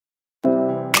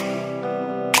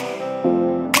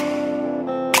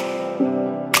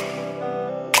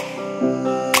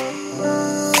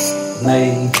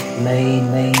नई नई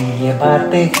नई ये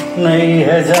बातें, नई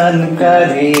है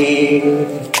जानकारी,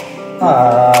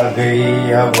 आ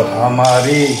गई अब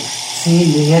हमारी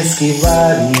सीनियर्स की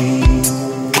बारी।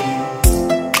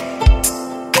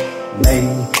 नई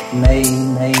नई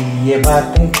नई ये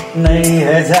बातें, नई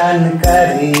है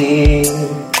जानकारी,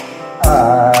 आ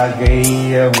गई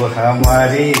अब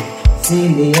हमारी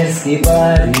सीनियर्स की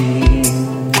बारी।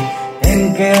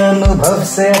 इनके अनुभव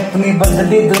से अपनी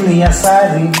बदली दुनिया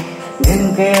सारी,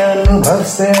 इनके अनुभव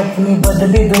से अपनी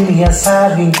बदली दुनिया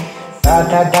सारी।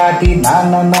 टाटा टाटी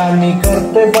नाना नानी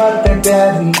करते बातें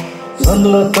प्यारी। सुन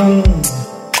लो तुम,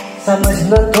 समझ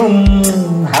लो तुम,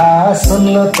 हाँ सुन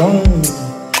लो तुम,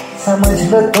 समझ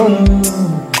लो तुम,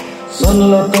 सुन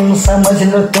लो तुम, समझ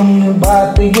लो तुम,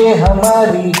 बात ये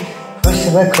हमारी। खुश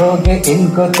रखोगे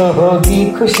इनको तो होगी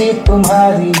खुशी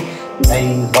तुम्हारी। नई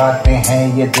बातें हैं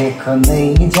ये देखो, नई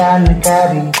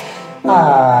जानकारी, आ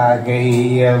गई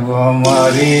अब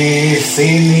हमारी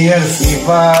सीनियर्स की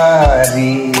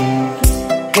बारी।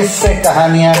 किस्से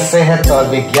कहानियां, सेहत और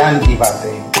विज्ञान की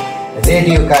बातें,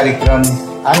 रेडियो कार्यक्रम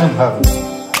अनुभव में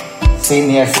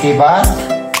सीनियर्स की बात,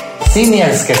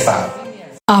 सीनियर्स के साथ।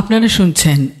 আপনারা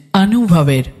শুনছেন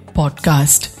অনুভবের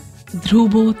পডকাস্ট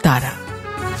ধ্রুব তারা।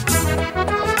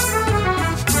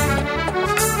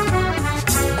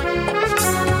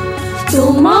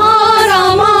 তোমার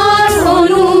আমার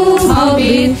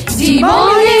অনুভবের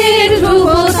জীবনের ধ্রুব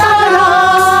তারা,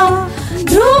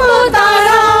 ধ্রুব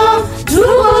তারা,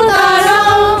 ধ্রুব তারা,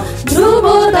 ধ্রুব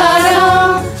তারা।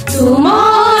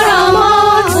 তোমার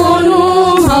আমার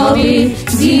অনুভবের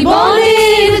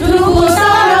জীবনের ধ্রুব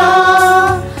তারা,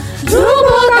 ধ্রুব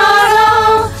তারা,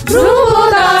 ধ্রুব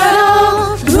তারা,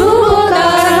 ধ্রুব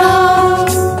তারা।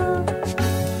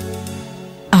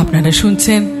 আপনারা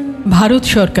শুনছেন ভারত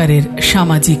সরকারের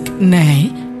সামাজিক ন্যায়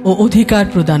ও অধিকার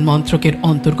প্রদান মন্ত্রকের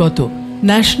অন্তর্গত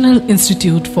national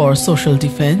institute for social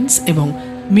defence এবং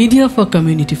মিডিয়া ফর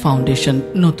কমিউনিটি ফাউন্ডেশন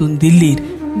নতুন দিল্লির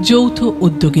যৌথ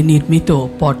উদ্যোগে নির্মিত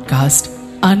পডকাস্ট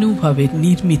অনুভবের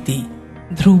নির্মিতি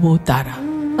ধ্রুব তারা।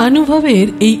 অনুভবের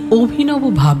এই অভিনব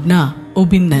ভাবনা ও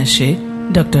বিন্যাসে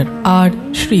ডক্টর আর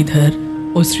শ্রীধর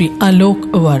ও শ্রী আলোক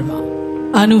ওয়ার্মা।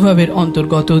 অনুভবের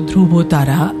অন্তর্গত ধ্রুব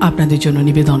তারা আপনাদের জন্য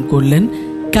নিবেদন করলেন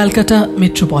Calcutta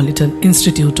metropolitan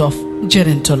institute of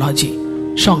gerontology,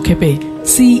 সংক্ষেপে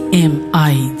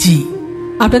CMIG।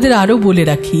 আপনাদের আরও বলে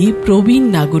রাখি, প্রবীণ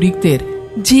নাগরিকদের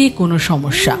যে কোনো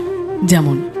সমস্যা,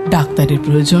 যেমন ডাক্তারের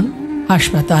প্রয়োজন,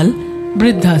 হাসপাতাল,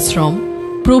 বৃদ্ধাশ্রম,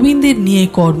 প্রবীণদের নিয়ে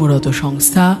কর্মরত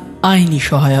সংস্থা, আইনি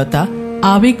সহায়তা,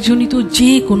 আবেগজনিত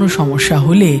যে কোনো সমস্যা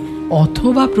হলে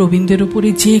অথবা প্রবীণদের উপরে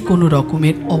যে কোনো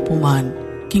রকমের অপমান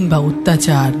কিংবা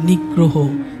অত্যাচার, নিগ্রহ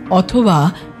অথবা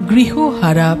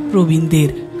গৃহহারা প্রবীণদের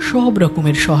সব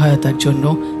রকমের সহায়তার জন্য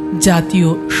জাতীয়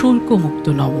শুল্কমুক্ত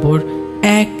নম্বর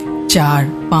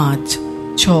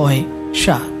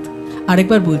 145667।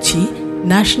 আরেকবার বলছি,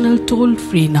 ন্যাশনাল টোল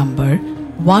ফ্রি নাম্বার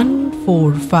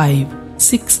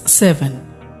 14567।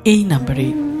 এই নম্বরে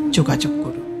যোগাযোগ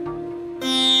করুন।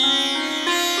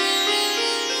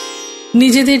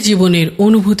 নিজেদের জীবনের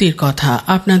অনুভূতির কথা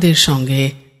আপনাদের সঙ্গে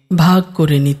ভাগ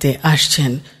করে নিতে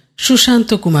আসছেন সুশান্ত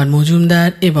কুমার মজুমদার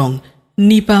এবং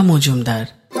Nipa Majumdar.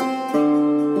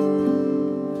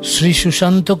 Shri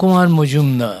Sushant Kumar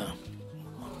Majumdar.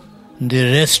 The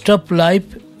rest of life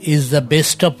is the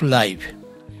best of life.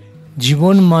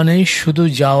 জীবন মানে শুধু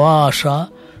যাওয়া আসা,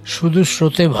 শুধু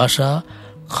স্রোতে ভাসা,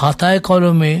 খাতায়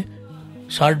কলমে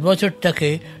 60 বছরটাকে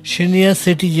সিনিয়র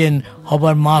সিটিজেন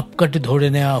হবার মাপকাঠি ধরে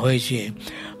নেওয়া হয়েছে।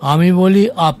 আমি বলি,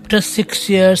 আফটার 6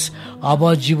 ইয়ার্স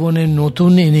আবার জীবনের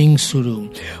নতুন ইনিংস শুরু,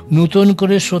 নতুন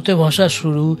করে স্রোতে ভাসা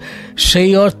শুরু।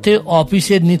 সেই অর্থে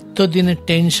অফিসের নিত্যদিনের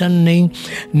টেনশন নেই,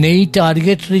 নেই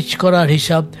টার্গেট রিচ করার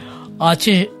হিসাব,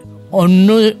 আছে অন্য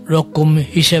রকম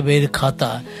হিসাবের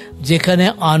খাতা, যেখানে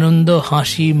আনন্দ,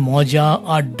 হাসি, মজা,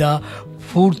 আড্ডা,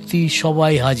 ফুর্তি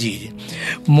সবাই হাজির।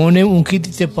 মনে উঁকি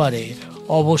দিতে পারে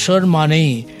অবসর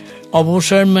মানেই,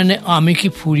 অবসর মানে আমি কি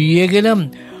ফুরিয়ে গেলাম,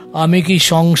 আমি কি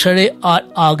সংসারে আর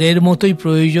আগের মতোই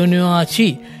প্রয়োজনীয় আছি,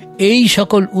 এই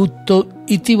সকল উত্তর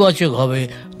ইতিবাচক হবে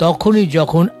তখনই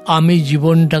যখন আমি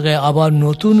জীবনটাকে আবার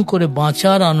নতুন করে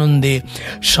বাঁচার আনন্দে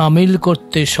সামিল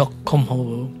করতে সক্ষম হব।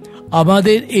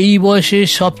 আমাদের এই বয়সে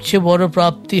সবচেয়ে বড়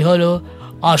প্রাপ্তি হলো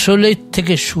আসলের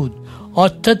থেকে সুদ,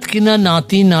 অর্থাৎ কিনা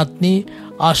নাতি নাতনি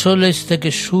আসলের থেকে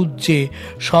সুদ যে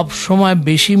সব সময়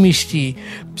বেশি মিষ্টি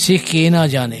সে কে না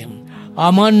জানে।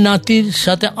 আমার নাতির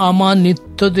সাথে আমার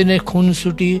নিত্যদিনের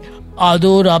খুনসুটি,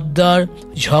 আদর আবদার,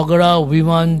 ঝগড়া,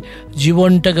 অভিমান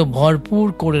জীবনটাকে ভরপুর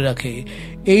করে রাখে।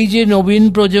 এই যে নবীন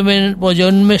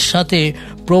প্রজন্মের সাথে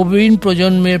প্রবীণ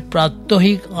প্রজন্মের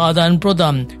প্রাত্যহিক আদান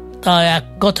প্রদান, তা এক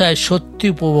কথায় সত্যি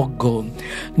উপভোগ্য।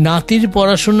 নাতির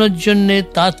পড়াশোনার জন্যে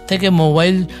তার থেকে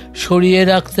মোবাইল সরিয়ে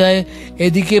রাখতে হয়,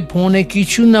 এদিকে ফোনে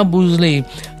কিছু না বুঝলেই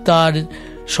তার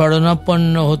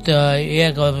শরণাপন্ন হতে হয়। এ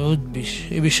এক অদ্ভুত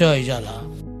বিষয় জ্বালা।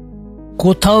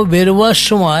 কোথাও বেরোবার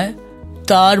সময়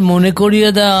তার মনে করিয়ে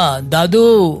দেওয়া, দাদু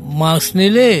মাস্ক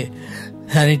নিলে,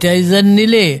 স্যানিটাইজার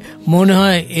নিলে, মনে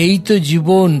হয় এই তো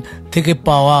জীবন থেকে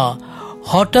পাওয়া।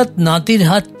 হঠাৎ নাতির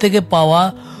হাত থেকে পাওয়া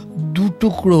 2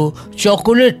 টুকরো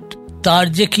চকোলেট, তার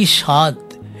যে কি স্বাদ,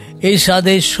 এই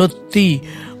স্বাদের সত্যি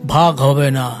ভাগ হবে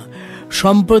না।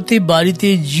 সম্প্রতি বাড়িতে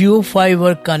জিও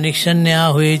ফাইবার কানেকশন নেওয়া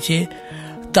হয়েছে,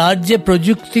 তার যে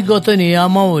প্রযুক্তিগত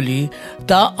নিয়মাবলী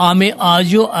তা আমি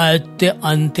আজও আয়ত্তে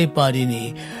আনতে পারিনি।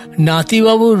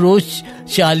 নাতিবাবু রোজ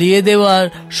চালিয়ে দেওয়ার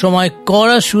সময়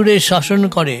কড়া সুরে শাসন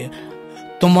করে,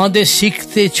 তোমাদের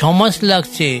শিখতে 6 মাস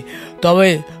লাগছে, তবে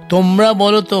তোমরা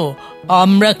বলো তো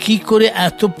আমরা কি করে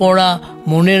এত পড়া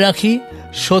মনে রাখি?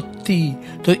 সত্যি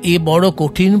তো এ বড়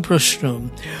কঠিন প্রশ্ন।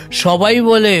 সবাই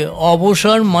বলে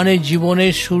অবসর মানে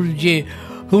জীবনের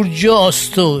সূর্য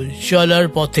অস্ত চলার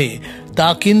পথে, তা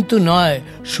কিন্তু নয়।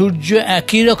 সূর্য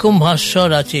একই রকম ভাস্বর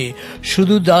আছে,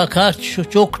 শুধু দেখার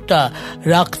চোখটা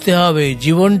রাখতে হবে।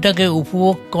 জীবনটাকে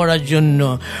উপভোগ করার জন্য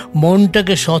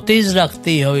মনটাকে সতেজ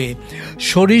রাখতেই হবে।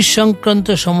 শরীর সংক্রান্ত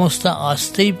সমস্যা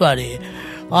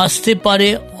আসতে পারে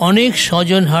অনেক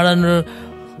স্বজন হারানোর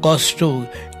কষ্ট,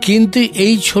 কিন্তু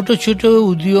এই ছোট ছোট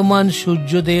উদীয়মান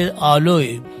সূর্যদের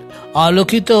আলোয়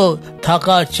আলোকিত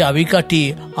থাকার চাবিকাঠি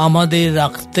আমাদের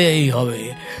রাখতেই হবে।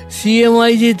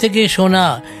 CMIG থেকে শোনা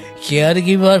কেয়ার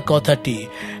গিভার কথাটি,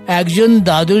 একজন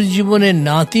দাদুর জীবনে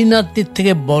নাতি নাতনির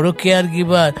থেকে বড় কেয়ার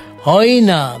গিভার হয়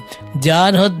না,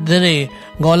 যার হাত ধরে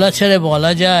গলা ছেড়ে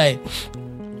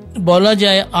বলা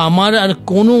যায় আমার আর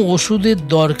কোনো ওষুধের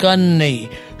দরকার নেই,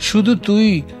 শুধু তুই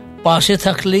পাশে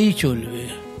থাকলেই চলবে।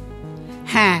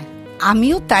 হ্যাঁ,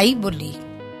 আমিও তাই বলি।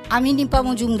 আমি নিপা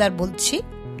মজুমদার বলছি।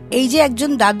 এই যে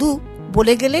একজন দাদু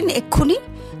বলে গেলেন এক্ষুনি,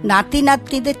 নাতি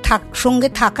নাতনিদের সঙ্গে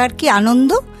থাকার কি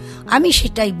আনন্দ, আমি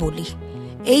সেটাই বলি।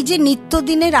 এই যে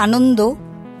নিত্যদিনের আনন্দ,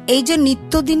 এই যে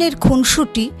নিত্যদিনের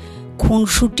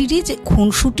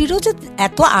খুনসুটিরও যে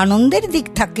এত আনন্দের দিক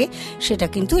থাকে, সেটা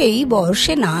কিন্তু এই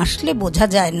বয়সে না আসলে বোঝা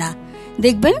যায় না।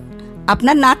 দেখবেন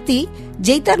আপনার নাতি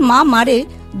যেই তার মা মারে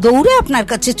দৌড়ে আপনার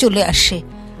কাছে চলে আসে,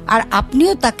 আর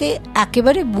আপনিও তাকে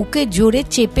একেবারে বুকে জোরে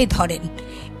চেপে ধরেন।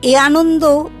 এ আনন্দ,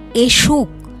 এ সুখ,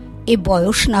 এ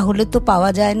বয়স না হলে তো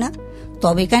পাওয়া যায় না।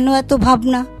 তবে কেন এত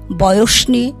ভাবনা বয়স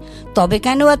নিয়ে? তবে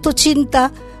কেন এত চিন্তা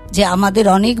যে আমাদের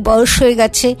অনেক বয়স হয়ে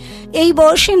গেছে? এই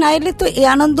বয়সে না এলে তো এই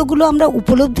আনন্দগুলো আমরা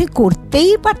উপলব্ধি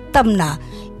করতেই পারতাম না।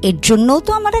 এর জন্যও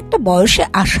তো আমার একটা বয়সে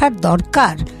আসার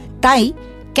দরকার। তাই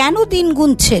কেন দিন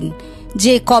গুনছেন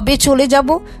যে কবে চলে যাব?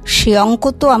 সে অঙ্ক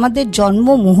তো আমাদের জন্ম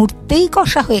মুহূর্তেই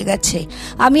কষা হয়ে গেছে।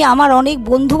 আমি আমার অনেক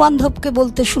বন্ধু বান্ধবকে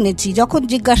বলতে শুনেছি, যখন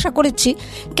জিজ্ঞাসা করেছি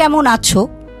কেমন আছো,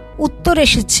 উত্তর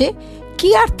এসেছে, কি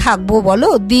আর থাকবো বলো,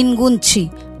 দিন গুনছি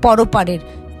পরপারের।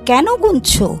 কেন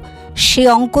গুনছো? সে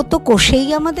অঙ্ক তো কষেই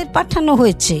আমাদের পাঠানো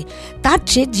হয়েছে। তার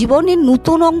চেয়ে জীবনের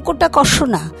নতুন অঙ্কটা কষো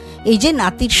না। এই যে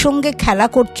নাতির সঙ্গে খেলা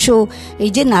করছো,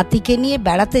 এই যে নাতিকে নিয়ে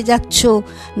বেড়াতে যাচ্ছ,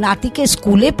 নাতিকে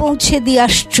স্কুলে পৌঁছে দিয়ে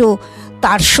আসছো,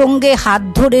 তার সঙ্গে হাত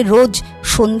ধরে রোজ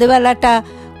সন্ধেবেলাটা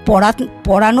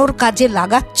পড়ানোর কাজে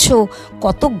লাগাচ্ছ,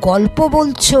 কত গল্প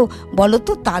বলছো, বলো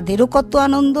তো তাদেরও কত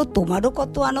আনন্দ, তোমারও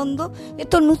কত আনন্দ। এ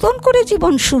তো নতুন করে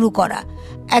জীবন শুরু করা।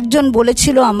 একজন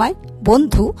বলেছিল আমায়,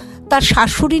 বন্ধু তার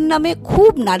শাশুড়ির নামে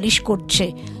খুব নালিশ করছে।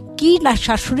 কি না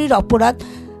শাশুড়ির অপরাধ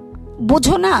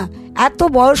বোঝো না? এত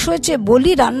বয়স হয়েছে,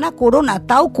 বলি রান্না করো না,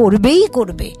 তাও করবেই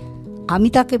করবে। আমি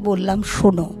তাকে বললাম,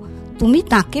 শোনো, তুমি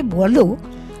তাকে বলো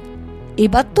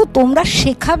এবার তো তোমরা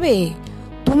শেখাবে,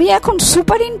 তুমি এখন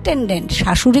সুপারিনটেন্ডেন্ট।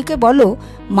 শাশুড়িকে বলো,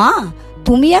 মা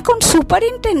তুমি এখন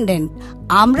সুপারিনটেন্ডেন্ট,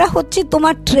 আমরা হচ্ছে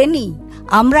তোমার ট্রেনি,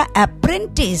 আমরা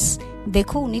অ্যাপ্রেন্টিস।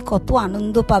 দেখো উনি কত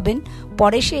আনন্দ পাবেন।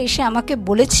 পরে সে এসে আমাকে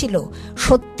বলেছিল,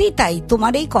 সত্যি তাই,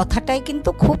 তোমার এই কথাটাই কিন্তু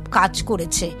খুব কাজ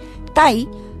করেছে। তাই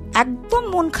একদম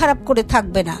মন খারাপ করে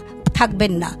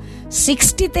থাকবেন না।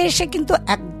 60তে এসে কিন্তু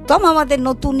একদম আমাদের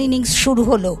নতুন ইনিংস শুরু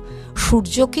হলো।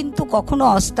 সূর্য কিন্তু কখনো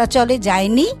অস্তাচলে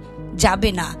যায়নি,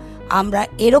 যাবে না। আমরা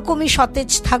এরকমই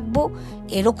সতেজ থাকব,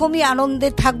 এরকমই আনন্দে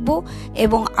থাকব,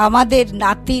 এবং আমাদের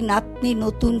নাতি নাতনি,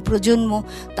 নতুন প্রজন্ম,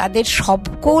 তাদের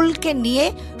সকলকে নিয়ে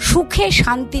সুখে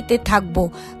শান্তিতে থাকব।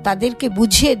 তাদেরকে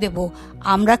বুঝিয়ে দেব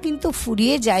আমরা কিন্তু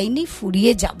ফুরিয়ে যাইনি,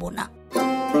 ফুরিয়ে যাব না।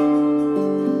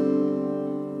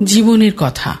 জীবনের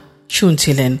কথা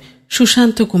শুনছিলেন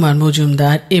সুশান্ত কুমার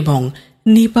মজুমদার এবং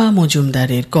নিপা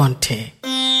মজুমদারের কণ্ঠে।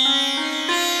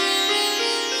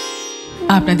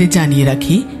 আপনাদের জানিয়ে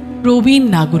রাখি, প্রবীণ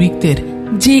নাগরিকদের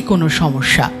যে কোনো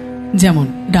সমস্যা যেমন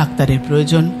ডাক্তারের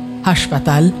প্রয়োজন,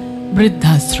 হাসপাতাল,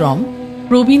 বৃদ্ধাশ্রম,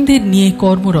 প্রবীণদের নিয়ে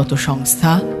কর্মরত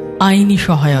সংস্থা, আইনি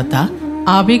সহায়তা,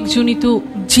 আবেগজনিত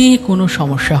যে কোনো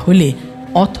সমস্যা হলে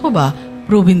অথবা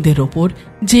প্রবীণদের ওপর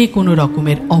যে কোনো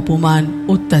রকমের অপমান,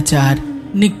 অত্যাচার,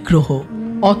 নিগ্রহ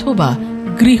অথবা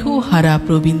গৃহহারা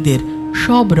প্রবীণদের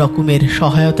সব রকমের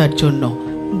সহায়তার জন্য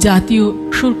জাতীয়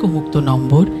শুল্কমুক্ত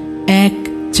নম্বর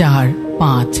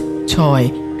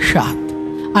 145667।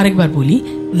 আরেকবার বলি,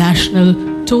 ন্যাশনাল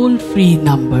টোল ফ্রি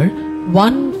নাম্বার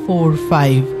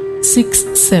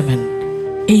 14567।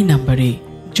 এই নম্বরে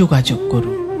যোগাযোগ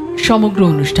করুন। সমগ্র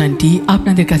অনুষ্ঠানটি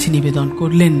আপনাদের কাছে নিবেদন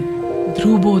করলেন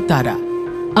ধ্রুব তারা।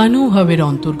 অনুভবের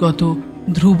অন্তর্গত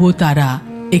ধ্রুব তারা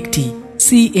একটি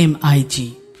CMIG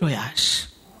প্রয়াস।